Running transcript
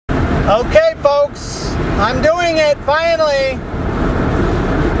Okay folks, I'm doing it finally.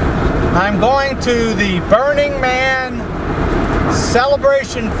 I'm going to the Burning Man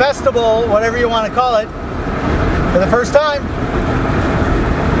Celebration Festival, whatever you want to call it, for the first time.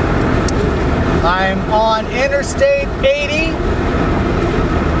 I'm on Interstate 80,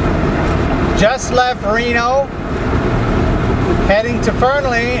 just left Reno, heading to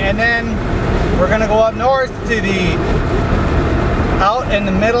Fernley, and then we're going to go up north to out in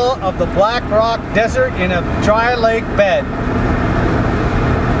the middle of the Black Rock Desert in a dry lake bed.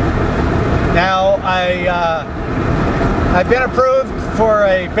 Now, I've been approved for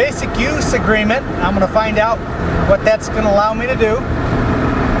a basic use agreement. I'm going to find out what that's going to allow me to do.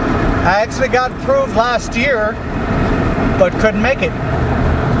 I actually got approved last year, but couldn't make it.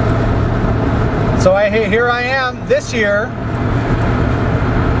 So here I am this year,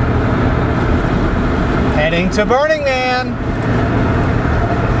 heading to Burning Man.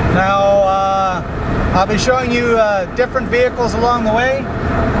 Now, I'll be showing you different vehicles along the way.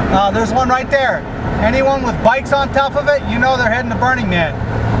 There's one right there. Anyone with bikes on top of it, you know they're heading to Burning Man.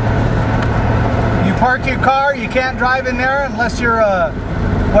 You park your car, you can't drive in there unless you're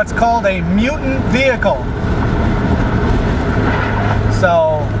what's called a mutant vehicle.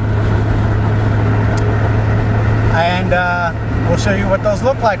 So, and we'll show you what those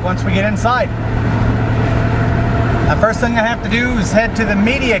look like once we get inside. The first thing I have to do is head to the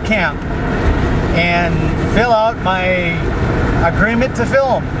media camp and fill out my agreement to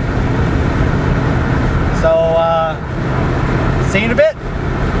film. So, see you in a bit.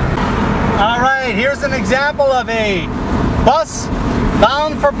 Alright, here's an example of a bus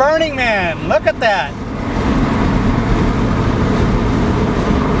bound for Burning Man. Look at that.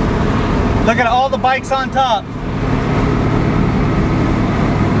 Look at all the bikes on top.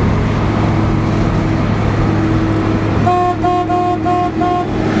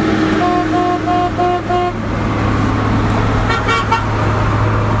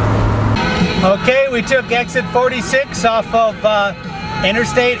 Okay, we took exit 46 off of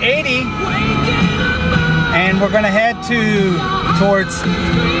Interstate 80, and we're going to head towards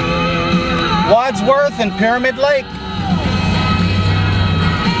Wadsworth and Pyramid Lake.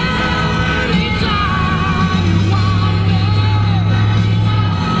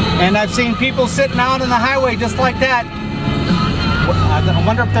 And I've seen people sitting out on the highway just like that. I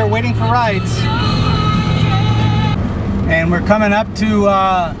wonder if they're waiting for rides. And we're coming up to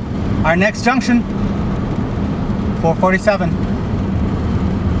our next junction, 447,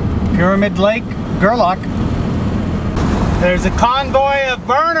 Pyramid Lake, Gerlach. There's a convoy of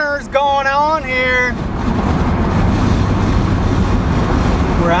burners going on here.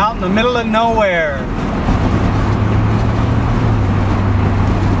 We're out in the middle of nowhere.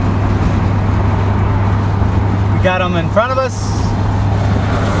 We got them in front of us.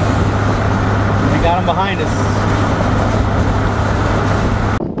 We got them behind us.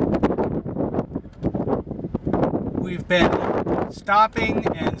 We've been stopping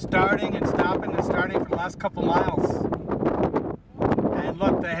and starting and stopping and starting for the last couple miles. And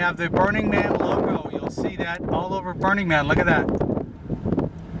look, they have the Burning Man logo. You'll see that all over Burning Man. Look at that.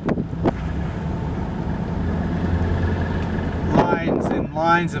 Lines and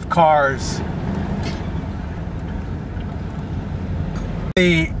lines of cars.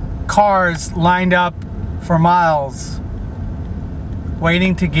 The cars lined up for miles,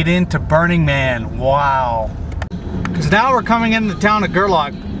 waiting to get into Burning Man. Wow. Because now we're coming into the town of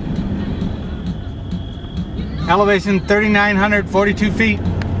Gerlach. Elevation 3,942 feet.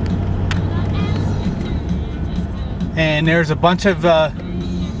 And there's a bunch of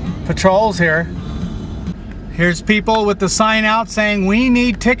patrols here. Here's people with the sign out saying, "We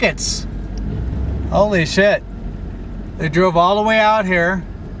need tickets." Holy shit. They drove all the way out here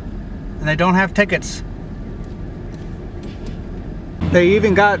and they don't have tickets. They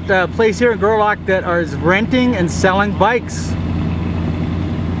even got a place here in Gerlach that is renting and selling bikes.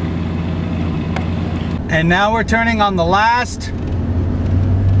 And now we're turning on the last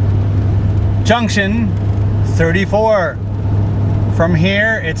junction, 34. From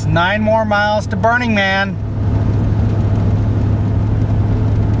here, it's 9 more miles to Burning Man.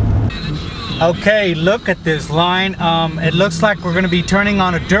 Okay, look at this line. It looks like we're going to be turning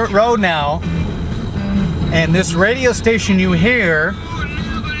on a dirt road now. And this radio station you hear,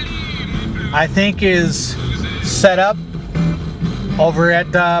 I think, is set up over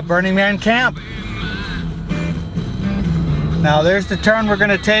at Burning Man Camp. Now there's the turn we're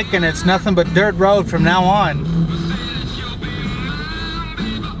going to take, and it's nothing but dirt road from now on.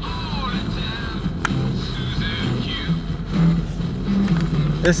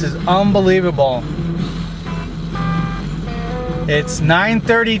 This is unbelievable. It's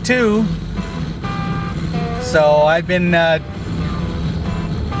 9:32, so I've been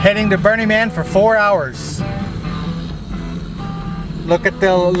heading to Burning Man for 4 hours. Look at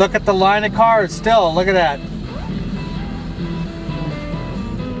the line of cars still. Look at that.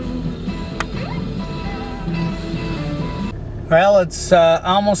 Well, it's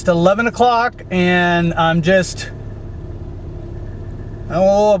almost 11 o'clock, and I'm just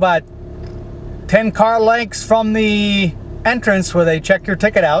about 10 car lengths from the entrance where they check your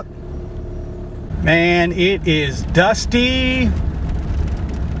ticket out. Man, it is dusty.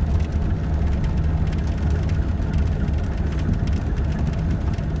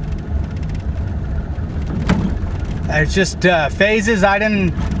 It's just phases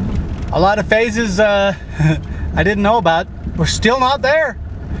a lot of phases I didn't know about. We're still not there,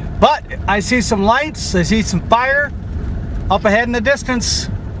 but I see some lights, I see some fire up ahead in the distance,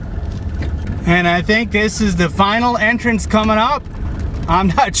 and I think this is the final entrance coming up. I'm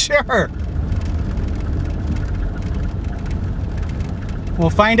not sure.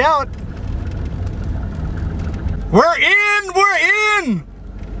 We'll find out. We're in!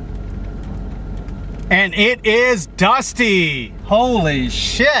 And it is dusty. Holy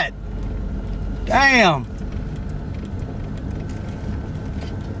shit. Damn.